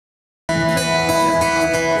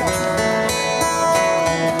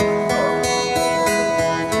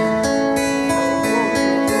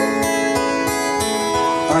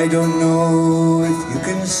don't know if you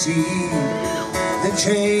can see the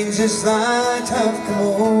changes that have come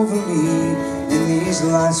over me in these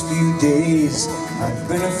last few days. I've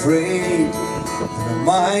been afraid that I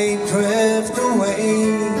might drift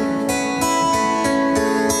away,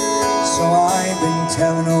 so I've been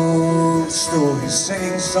telling old stories,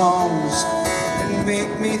 singing songs that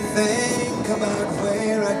make me think about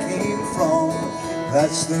where I came from.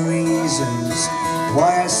 That's the reasons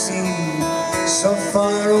why I seem so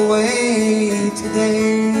far away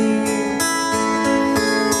today.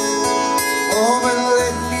 Oh, but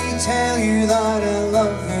let me tell you that I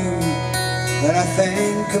love you, that I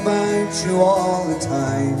think about you all the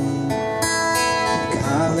time.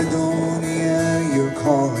 Caledonia, you're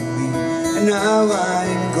calling me, and now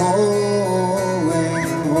I'm going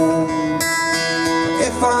home.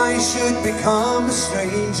 If I should become a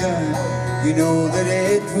stranger, you know that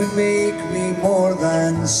it would make me more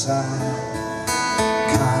than sad.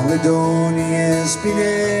 Caledonia's been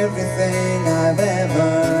everything I've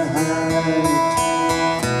ever had.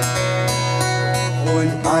 When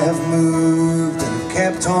I have moved and I've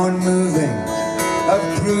kept on moving,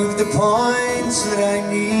 I've proved the points that I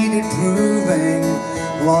needed proving,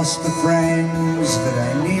 lost the friends that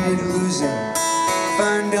I needed losing,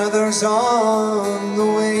 found others on the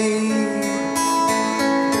way.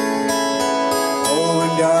 Oh,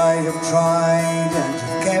 and I have tried and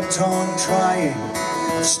have kept on trying.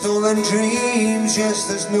 I've stolen dreams, yes,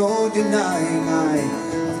 there's no denying.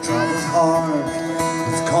 I've travelled hard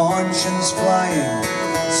with conscience flying,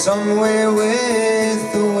 somewhere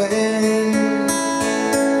with the wind.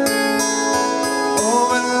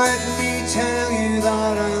 Oh, and let me tell you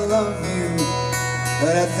that I love you,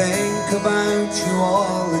 that I think about you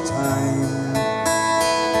all the time.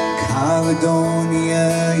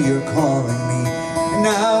 Caledonia, you're calling me, and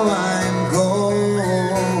now I'm going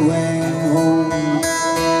home.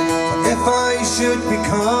 If I should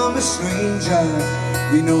become a stranger,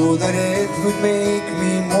 you know that it would make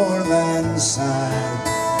me more than sad.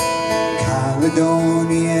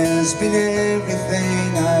 Caledonia's been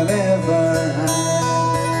everything I've ever had.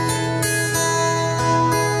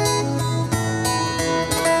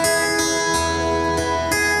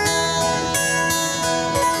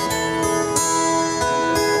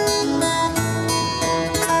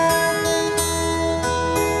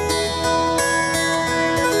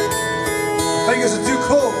 Fingers are too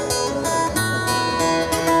cold.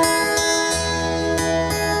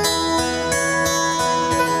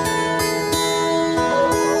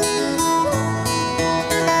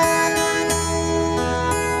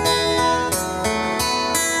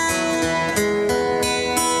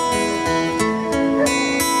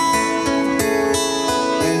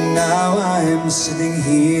 And now I'm sitting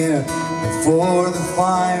here before the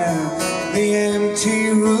fire, the empty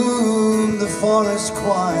room, the forest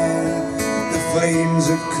choir. The flames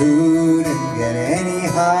that couldn't get any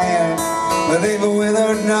higher, but they've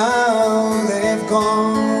withered now, they've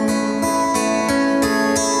gone.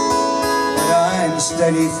 And I'm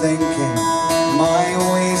steady thinking, my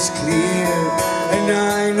way's clear, and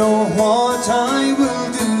I know what I will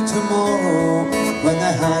do tomorrow. When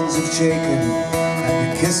the hands have shaken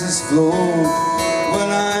and the kisses flow,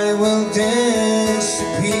 well, I will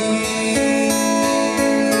disappear.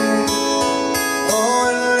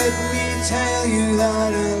 Tell you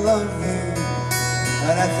that I love you,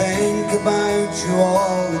 that I think about you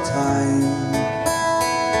all the time.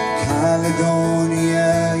 Caledonia,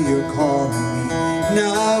 you're calling me,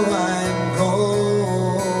 now I'm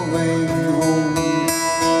going home.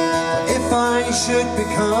 If I should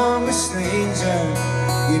become a stranger,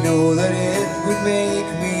 you know that it would make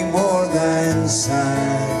me more than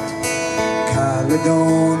sad.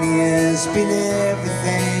 Caledonia's been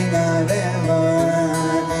everything I've ever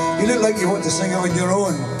had. You look like you want to sing it on your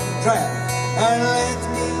own. Try it. And let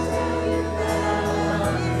me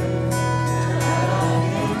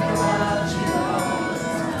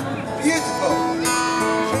beautiful.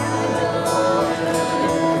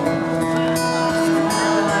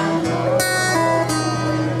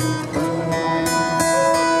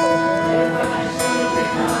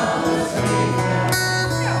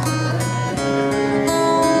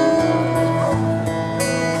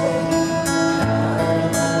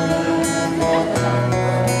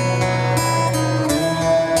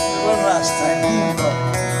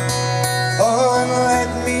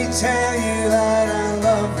 Tell you that I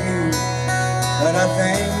love you, that I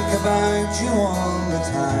think about you all the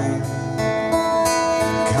time.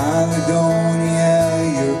 Caledonia,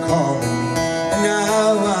 you're calling me, and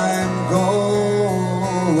now I'm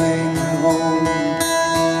going home.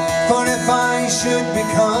 For if I should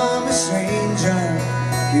become a stranger,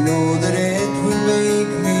 you know that it would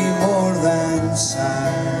make me and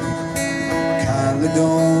sad.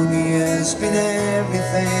 Caledonia's been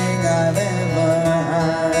everything I've ever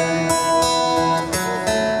had.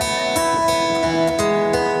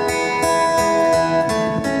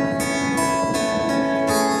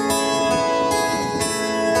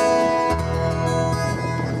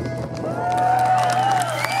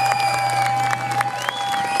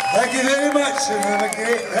 Thank you very much, and have a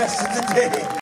great rest of the day.